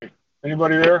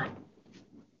Anybody there?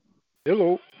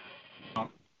 Hello.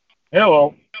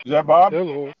 Hello. Is that Bob?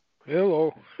 Hello.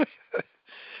 Hello.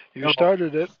 You Hello.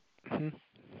 started it. Mhm.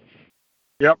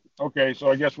 Yep. Okay. So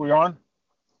I guess we on.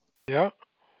 Yeah.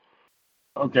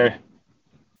 Okay.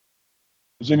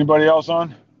 Is anybody else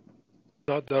on?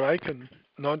 Not that I can.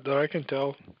 Not that I can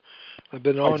tell. I've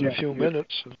been I on a can't few see it.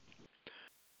 minutes.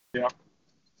 Yeah.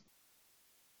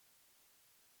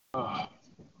 Uh,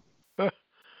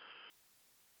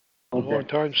 A okay. long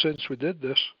time since we did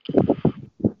this.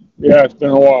 Yeah, it's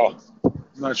been a while. I'm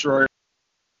not sure.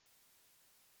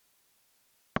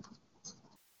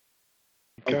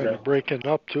 Kind Okay. of breaking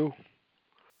up too.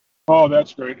 Oh,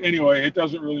 that's great. Anyway, it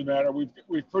doesn't really matter. We've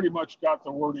pretty much got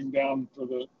the wording down for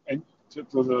the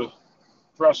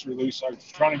press release. I was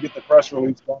trying to get the press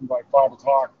release done by 5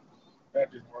 o'clock.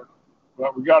 That didn't work.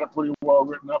 But we got it pretty well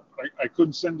written up. I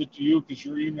couldn't send it to you because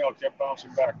your email kept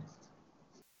bouncing back.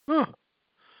 Huh.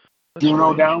 That's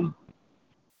Juno strange. down?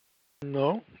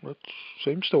 No, that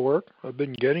seems to work. I've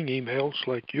been getting emails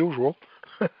like usual.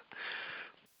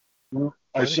 I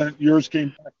Funny. sent yours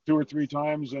came back 2 or 3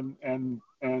 times, and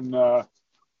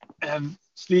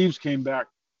Steve's came back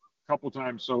a couple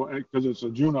times. So because it's a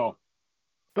Juno,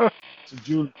 Huh. it's a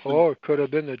Juno thing. Oh, it could have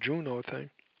been a Juno thing.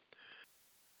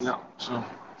 Yeah. So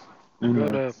I'm anyway,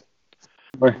 gonna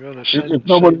but I'm gonna if send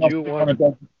nobody send else you is on one.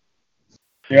 it,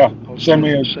 yeah, I'll send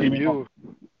me an send email you.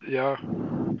 Yeah.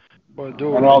 I'll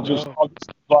do it and right now. I'll just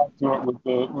reply to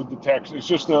it with the text. It's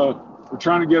just we're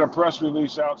trying to get a press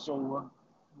release out, so we're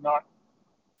not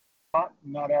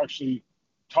not actually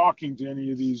talking to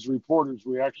any of these reporters.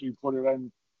 We actually put it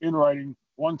in writing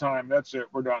one time. That's it.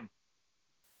 We're done.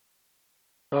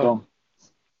 Huh.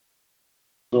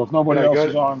 So if Yeah, nobody I else got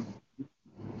is on,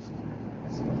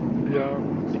 yeah.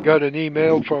 I got an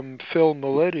email from Phil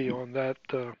Maletti on that.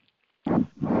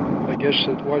 I guess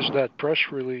it was that press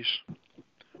release.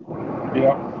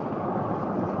 yeah,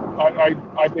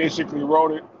 I basically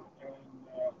wrote it,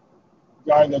 and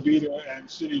Guy Levita and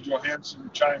City Johansson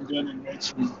chimed in and made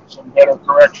some better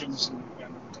corrections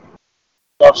and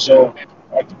stuff. Yeah. So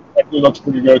I think it looks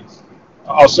pretty good.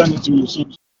 I'll send it to you as soon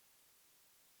as.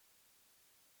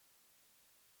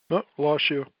 Oh, lost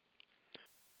you.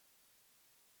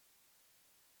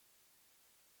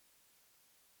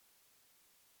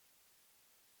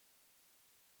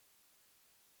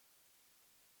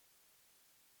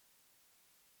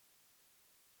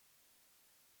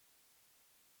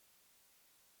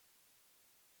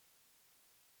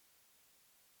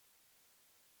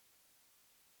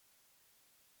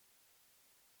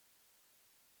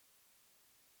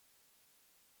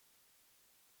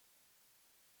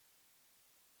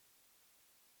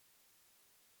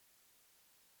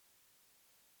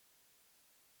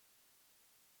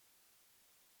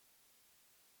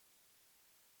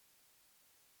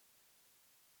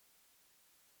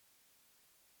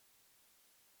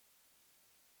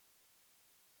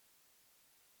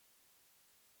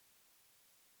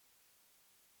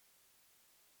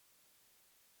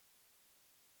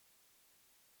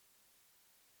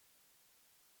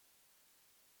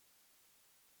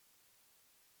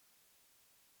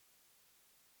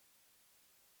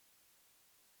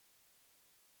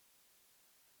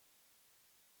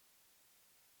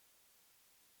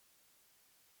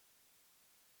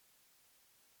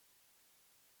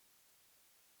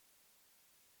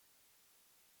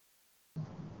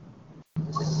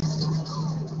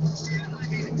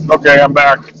 Okay, I'm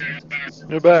back.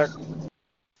 You're back.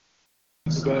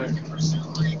 You're back.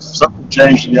 Something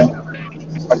changed again.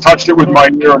 I touched it with Huh. my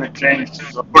ear and it changed.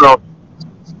 So put out.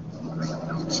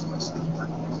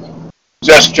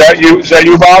 Is that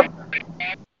you, Bob?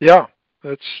 Yeah.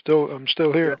 That's still. I'm still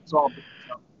Yeah, here. it's all.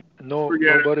 No,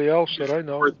 Forget it. nobody else that Just I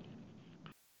know.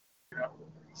 yeah.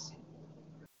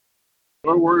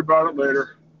 We'll worry about it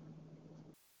later.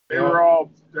 Yeah. They were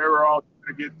all trying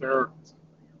to get their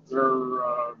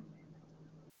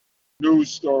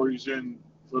news stories in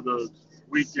for the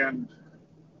weekend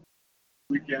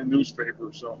weekend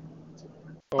newspaper. So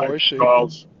Oh, I I see.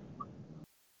 calls.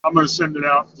 I'm going to send it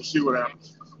out. We'll see what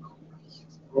happens.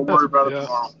 We'll Huh. worry about it Yeah.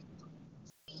 tomorrow.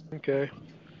 Okay.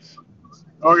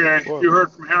 Okay. Well, You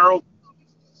heard from Harold?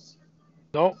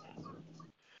 no,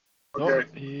 no. Okay.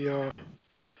 He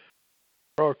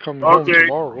probably coming home Okay.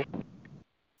 tomorrow.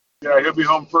 Yeah, he'll be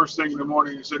home first thing in the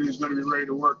morning. He said he's going to be ready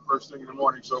to work first thing in the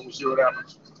morning. So we'll see what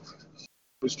happens.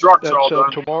 His truck's all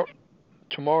That's done. tomorrow.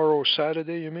 Tomorrow,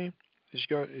 Saturday. You mean? He's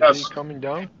got. Is he Yes, coming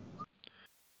down?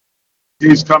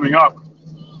 he's coming up.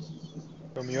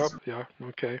 Coming up. Yeah.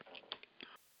 Okay.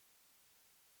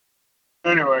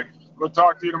 Anyway, we'll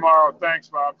talk to you tomorrow. Thanks,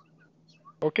 Bob.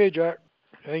 Okay, Jack.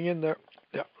 Hang in there.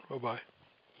 Yeah. Bye bye.